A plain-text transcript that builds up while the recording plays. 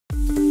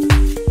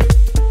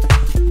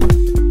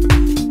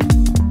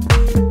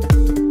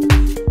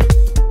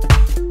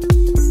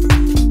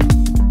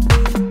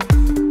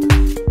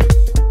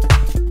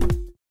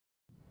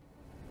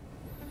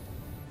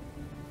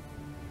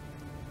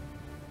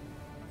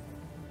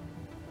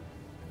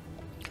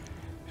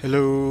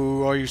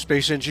Hello, all you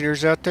space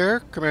engineers out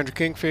there. Commander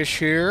Kingfish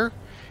here,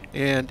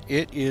 and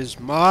it is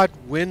Mod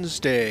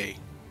Wednesday.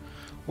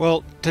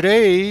 Well,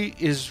 today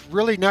is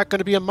really not going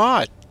to be a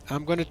mod.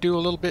 I'm going to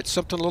do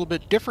something a little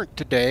bit different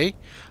today.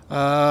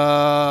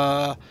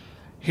 Uh,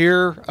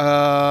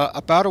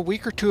 about a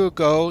week or two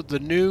ago, the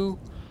new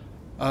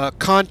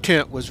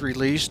content was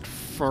released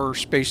for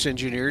space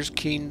engineers.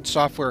 Keen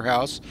Software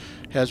House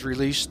has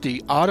released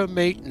the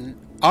Automatons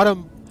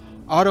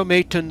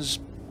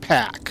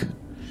Pack.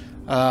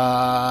 It's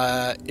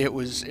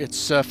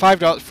 $5,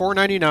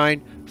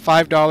 $4.99,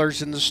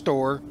 $5 in the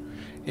store,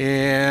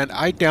 and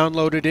I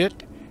downloaded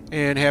it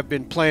and have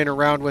been playing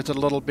around with it a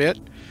little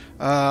bit.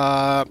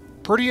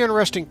 Pretty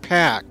interesting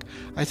pack.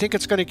 I think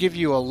it's going to give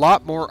you a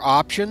lot more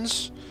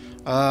options.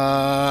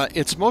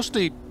 It's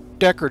mostly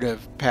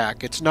decorative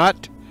pack. It's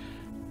not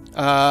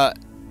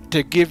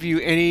to give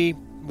you any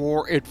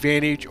more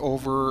advantage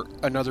over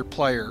another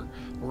player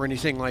or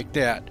anything like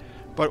that.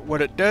 But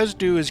what it does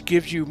do is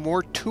gives you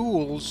more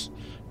tools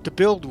to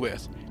build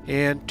with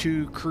and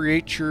to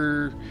create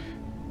your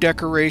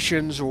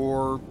decorations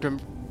or to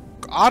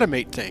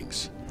automate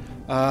things.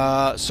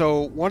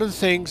 So one of the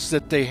things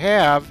that they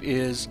have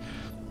is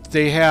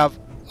they have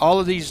all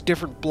of these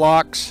different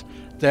blocks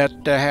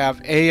that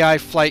have AI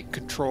flight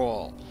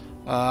control,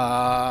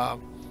 AI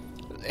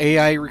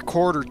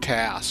recorder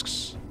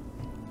tasks,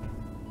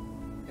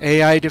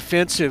 AI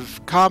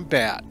defensive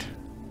combat,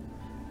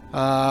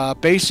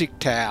 basic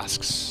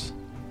tasks,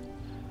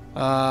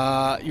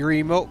 your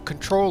remote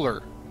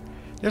controller.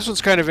 This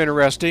one's kind of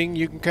interesting.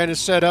 You can kind of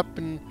set up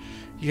and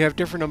you have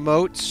different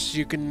emotes.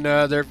 You can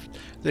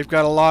they've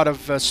got a lot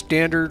of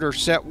standard or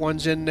set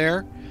ones in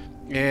there.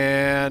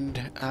 And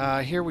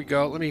here we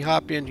go. Let me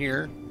hop in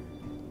here.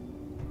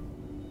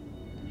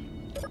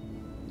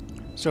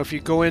 So if you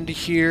go into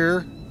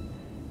here,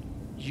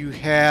 you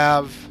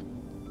have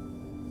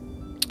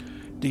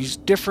these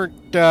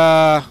different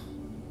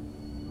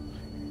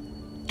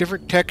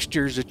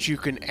textures that you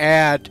can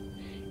add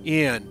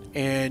in,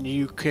 and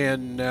you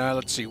can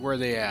let's see, where are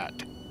they at?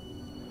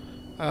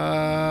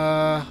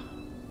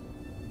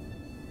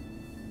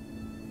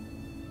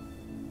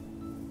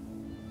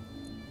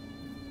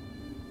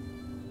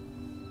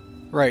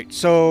 Right,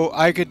 so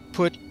I could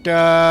put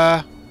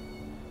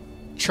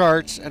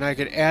charts and I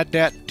could add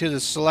that to the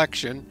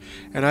selection,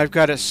 and I've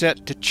got it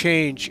set to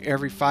change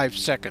every 5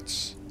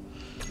 seconds.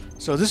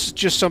 So this is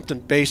just something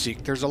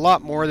basic. There's a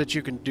lot more that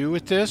you can do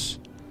with this.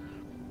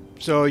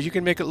 So you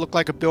can make it look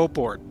like a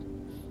billboard.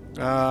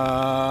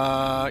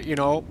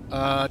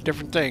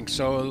 Different things.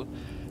 So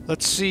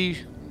let's see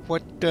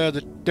what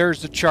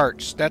there's the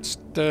charts. That's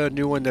the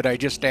new one that I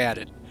just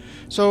added.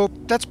 So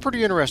that's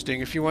pretty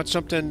interesting if you want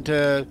something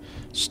to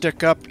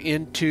stick up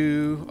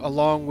into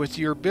along with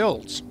your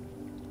builds.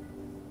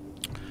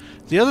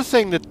 The other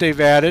thing that they've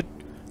added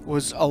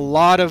was a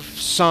lot of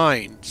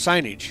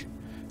signage.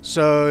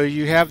 So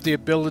you have the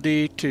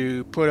ability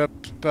to put up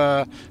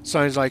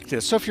signs like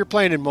this. So if you're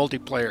playing in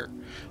multiplayer,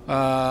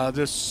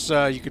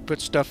 you could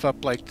put stuff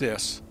up like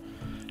this,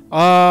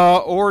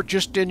 or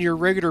just in your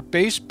regular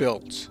base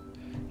builds.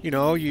 You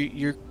know,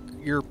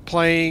 you're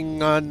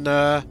playing on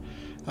the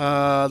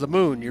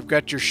moon. You've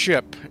got your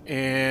ship,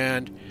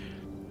 and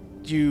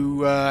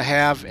you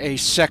have a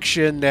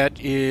section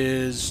that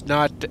is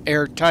not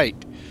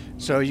airtight.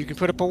 So you can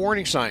put up a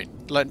warning sign,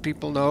 letting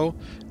people know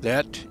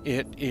that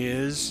it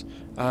is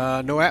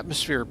no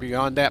atmosphere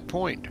beyond that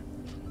point.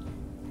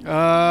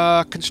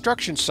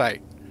 Construction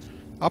site.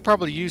 I'll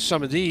probably use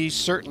some of these,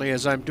 certainly,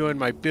 as I'm doing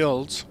my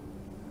builds.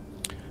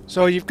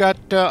 So you've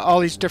got all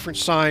these different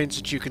signs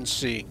that you can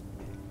see.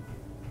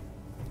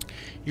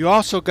 You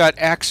also got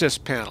access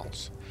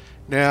panels.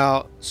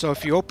 Now, so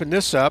if you open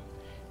this up,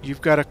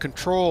 you've got a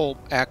control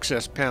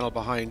access panel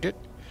behind it,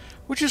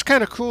 which is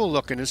kind of cool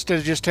looking. Instead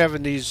of just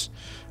having these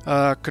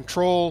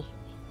control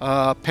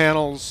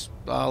panels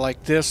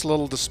like this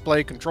little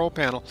display control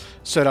panel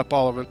set up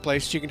all over the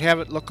place, you can have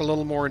it look a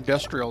little more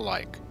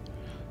industrial-like.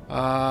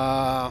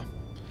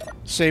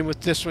 Same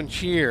with this one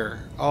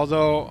here,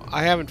 although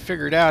I haven't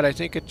figured out. I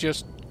think it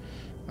just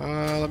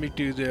let me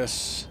do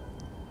this.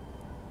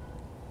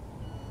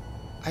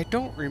 I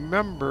don't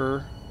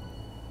remember.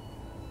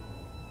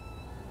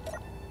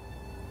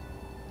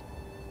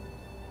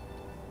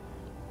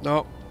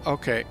 No,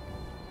 okay.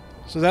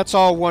 So that's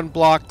all one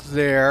block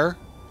there.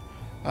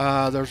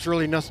 There's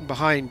really nothing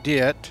behind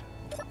it.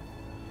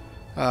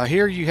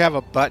 Here you have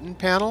a button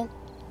panel,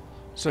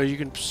 so you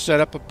can set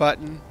up a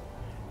button,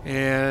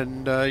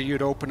 and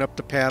you'd open up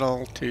the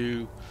panel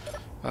to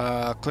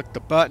click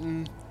the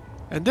button.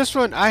 And this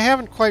one, I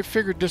haven't quite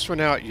figured this one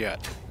out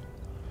yet.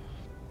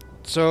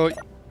 So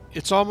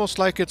it's almost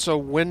like it's a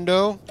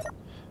window.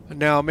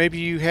 Now maybe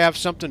you have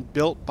something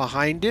built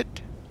behind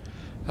it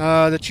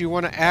that you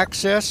want to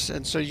access,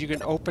 and so you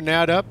can open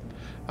that up.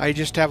 I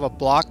just have a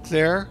block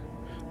there.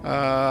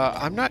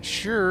 I'm not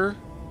sure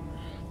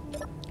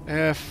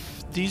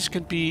if these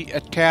can be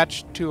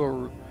attached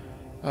to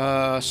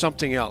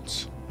something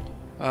else.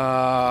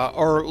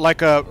 or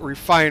like a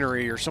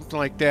refinery or something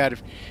like that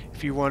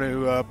if you want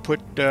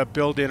to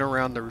build in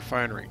around the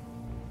refinery.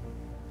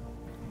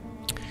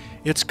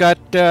 It's got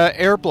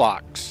air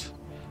blocks,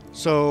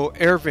 so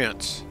air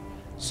vents.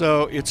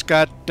 So it's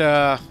got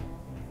a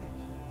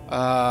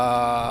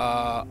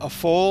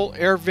full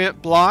air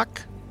vent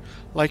block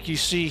like you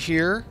see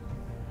here,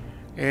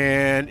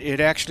 and it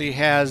actually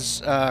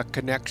has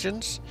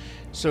connections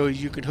so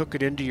you can hook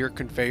it into your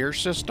conveyor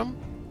system.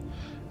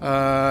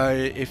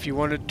 If you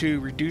wanted to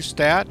reduce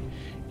that,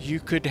 you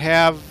could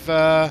have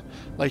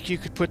like you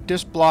could put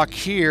this block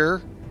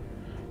here,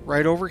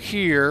 right over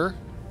here.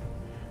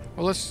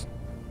 Well,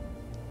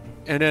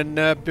 and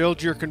then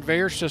build your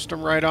conveyor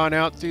system right on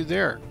out through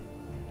there.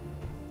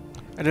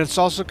 And it's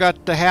also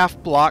got the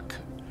half block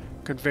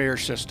conveyor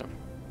system.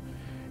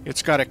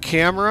 It's got a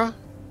camera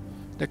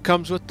that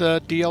comes with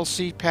the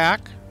DLC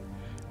pack,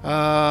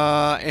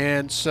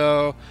 and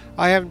so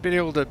I haven't been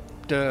able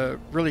to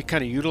really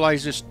kind of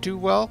utilize this too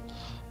well,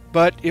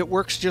 but it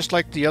works just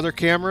like the other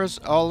cameras,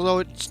 although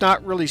it's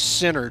not really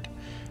centered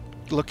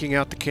looking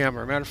out the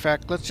camera. Matter of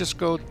fact, let's just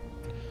go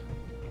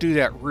do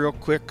that real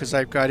quick because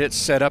I've got it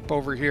set up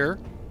over here.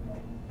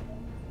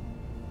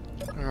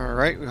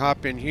 Alright, we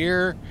hop in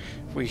here.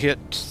 If we hit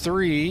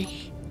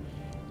 3,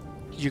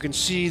 you can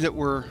see that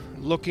we're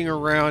looking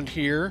around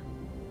here.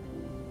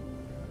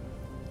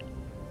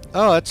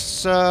 Oh,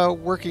 it's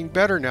working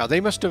better now.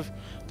 They must have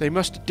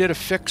did a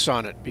fix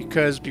on it,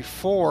 because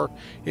before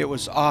it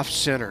was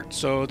off-centered.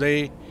 So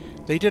they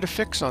did a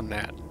fix on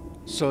that.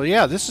 So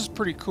yeah, this is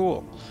pretty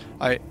cool.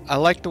 I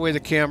like the way the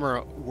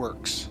camera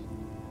works.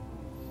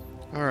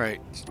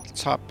 Alright,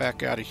 let's hop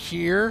back out of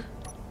here.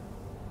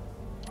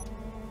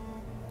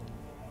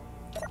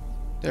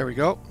 There we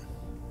go.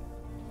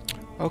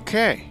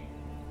 Okay.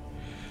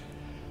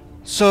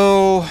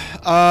 So,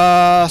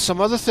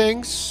 some other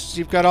things.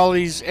 You've got all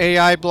these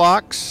AI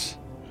blocks.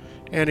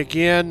 And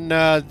again,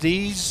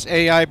 these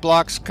AI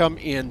blocks come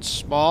in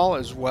small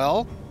as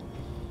well.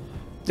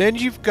 Then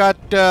you've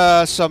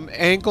got some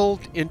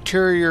angled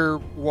interior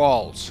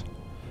walls.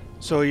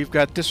 So you've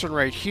got this one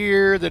right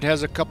here that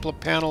has a couple of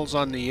panels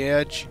on the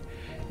edge.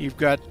 You've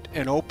got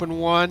an open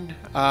one,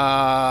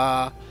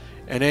 an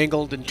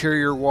angled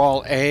interior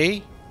wall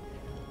A.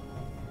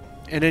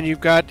 And then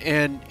you've got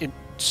an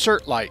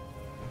insert light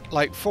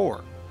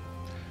 4.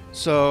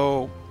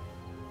 So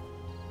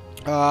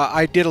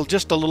I did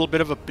just a little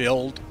bit of a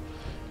build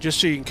just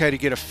so you can kind of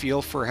get a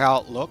feel for how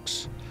it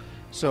looks.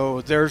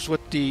 So there's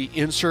what the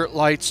insert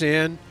light's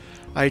in.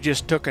 I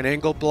just took an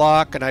angle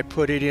block and I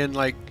put it in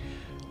like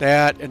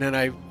that, and then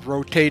I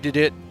rotated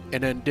it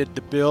and then did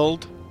the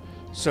build.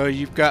 So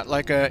you've got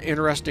like an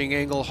interesting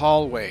angle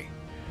hallway.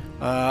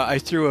 I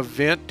threw a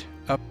vent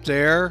up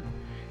there,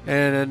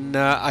 and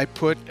then I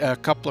put a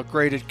couple of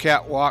graded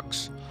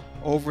catwalks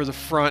over the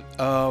front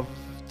of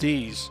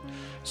these.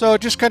 So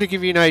just kind of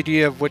give you an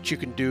idea of what you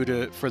can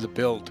do for the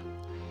build.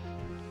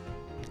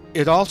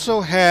 It also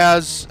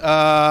has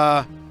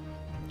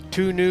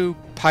 2 new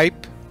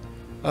pipe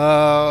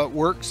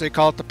works. They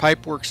call it the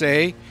Pipe Works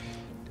A,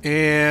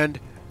 and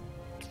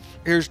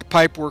here's the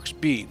Pipe Works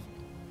B.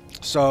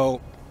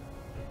 So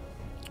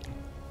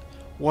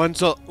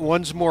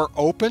one's more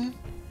open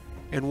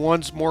and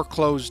one's more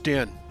closed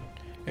in,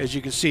 as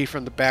you can see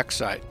from the back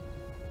side.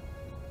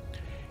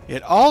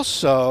 It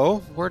also,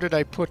 where did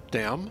I put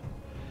them?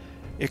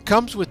 It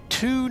comes with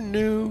 2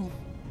 new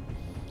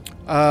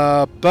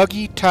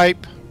buggy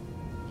type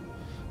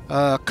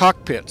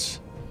cockpits.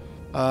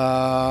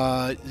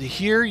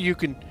 Here you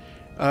can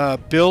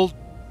build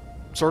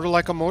sort of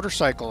like a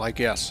motorcycle, I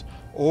guess,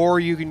 or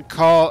you can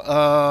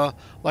call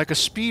like a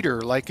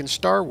speeder, like in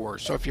Star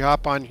Wars. So if you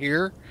hop on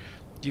here,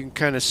 you can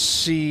kind of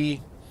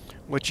see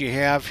what you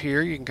have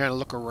here. You can kind of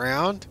look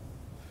around.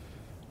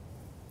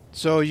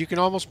 So you can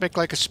almost make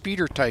like a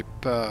speeder type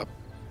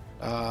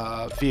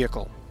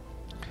vehicle.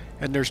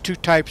 And there's 2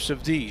 types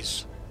of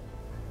these.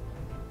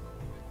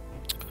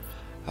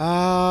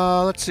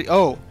 Let's see.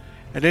 Oh,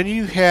 and then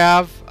you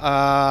have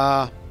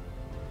a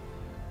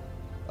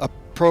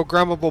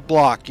programmable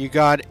block. You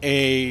got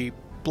a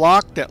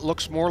block that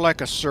looks more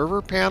like a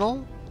server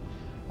panel.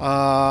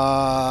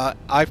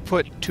 I've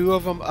put 2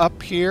 of them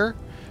up here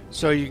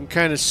so you can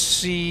kind of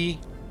see.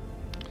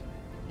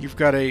 You've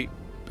got a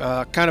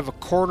kind of a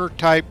corner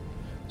type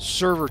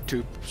server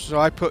tube. So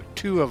I put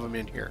 2 of them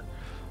in here.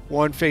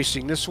 One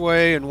facing this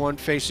way and one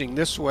facing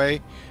this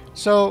way.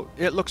 So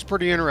it looks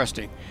pretty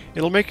interesting.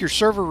 It'll make your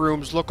server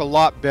rooms look a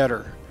lot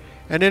better.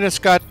 And then it's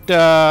got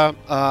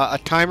a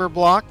timer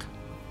block.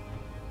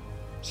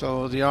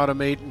 So the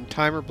Automaton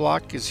timer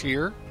block is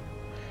here.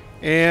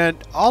 And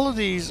a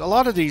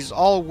lot of these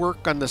all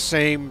work on the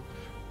same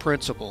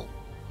principle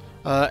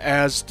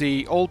as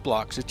the old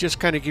blocks. It just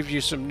kind of gives you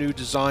some new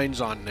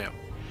designs on them.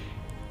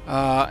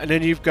 And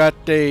then you've got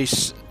a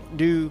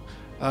new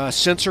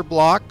sensor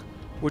block,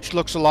 which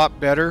looks a lot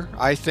better,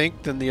 I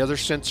think, than the other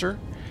sensor.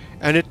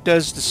 And it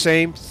does the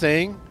same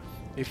thing.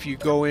 If you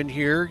go in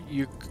here,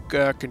 you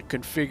can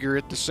configure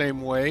it the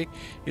same way.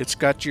 It's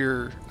got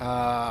your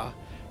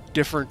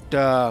different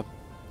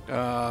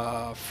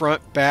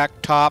front,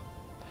 back, top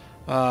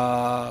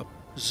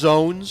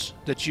zones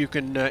that you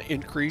can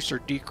increase or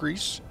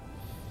decrease.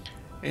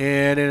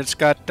 And then it's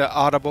got the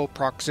audible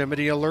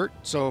proximity alert,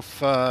 so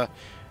if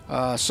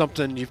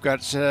something you've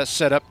got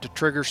set up to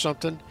trigger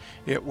something,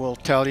 it will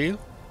tell you.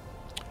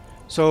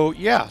 So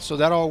yeah, so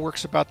that all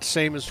works about the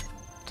same as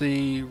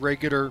the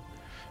regular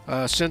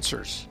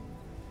sensors.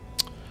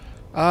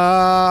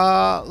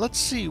 Let's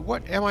see,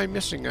 what am I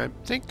missing? I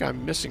think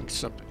I'm missing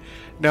something.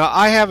 Now,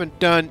 I haven't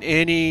done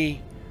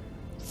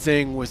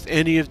anything with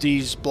any of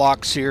these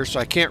blocks here, so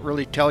I can't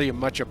really tell you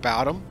much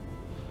about them.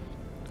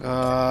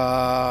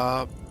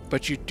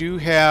 But you do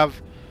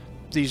have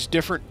these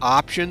different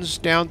options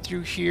down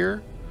through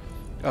here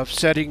of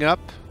setting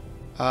up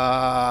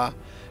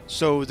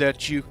so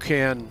that you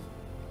can,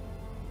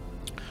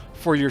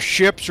 for your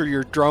ships or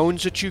your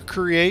drones that you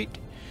create,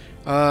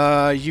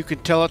 you can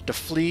tell it to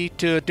flee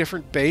to a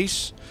different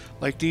base.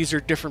 Like these are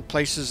different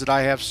places that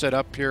I have set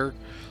up here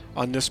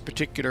on this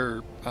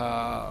particular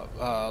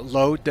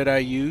load that I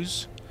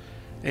use.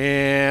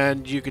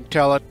 And you can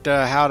tell it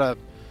how to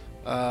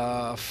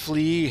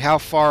flee, how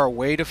far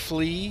away to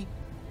flee.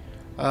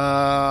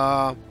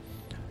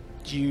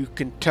 You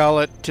can tell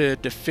it to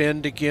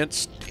defend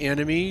against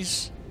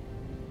enemies.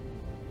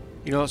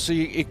 You know, so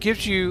it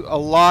gives you a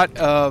lot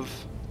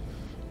of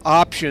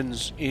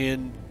options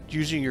in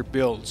using your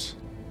builds.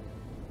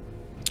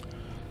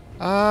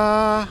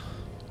 I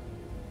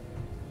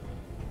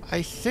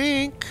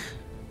think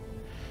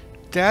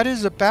that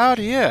is about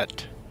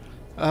it.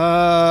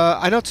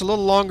 I know it's a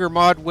little longer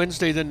Mod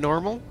Wednesday than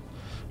normal,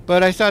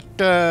 but I thought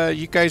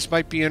you guys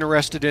might be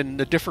interested in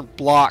the different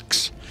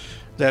blocks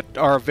that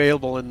are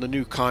available in the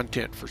new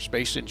content for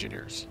Space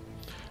Engineers.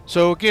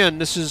 So again,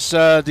 this is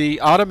the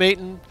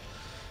Automaton,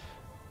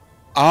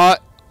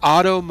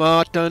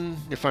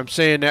 if I'm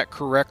saying that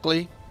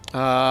correctly,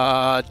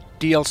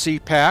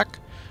 DLC pack.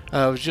 It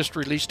was just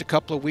released a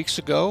couple of weeks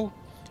ago.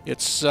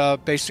 It's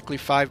basically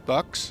 $5,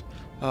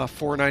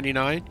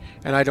 $4.99,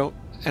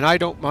 and I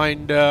don't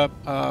mind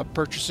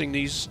purchasing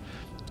these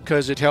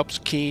because it helps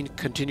Keen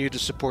continue to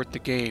support the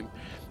game,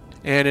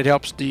 and it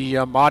helps the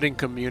modding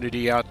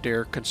community out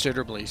there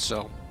considerably.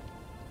 So,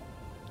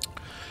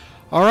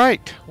 all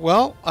right.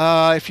 Well,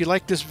 if you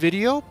like this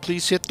video,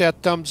 please hit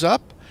that thumbs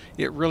up.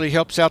 It really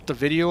helps out the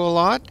video a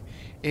lot,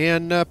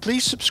 and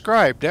please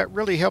subscribe. That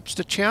really helps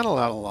the channel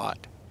out a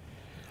lot.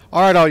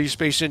 All right, all you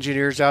space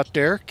engineers out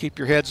there, keep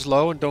your heads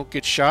low and don't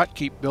get shot.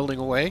 Keep building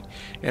away.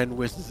 And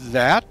with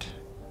that,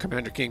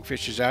 Commander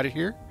Kingfish is out of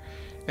here,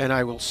 and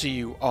I will see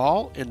you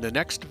all in the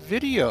next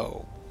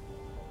video.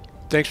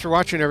 Thanks for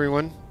watching,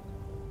 everyone.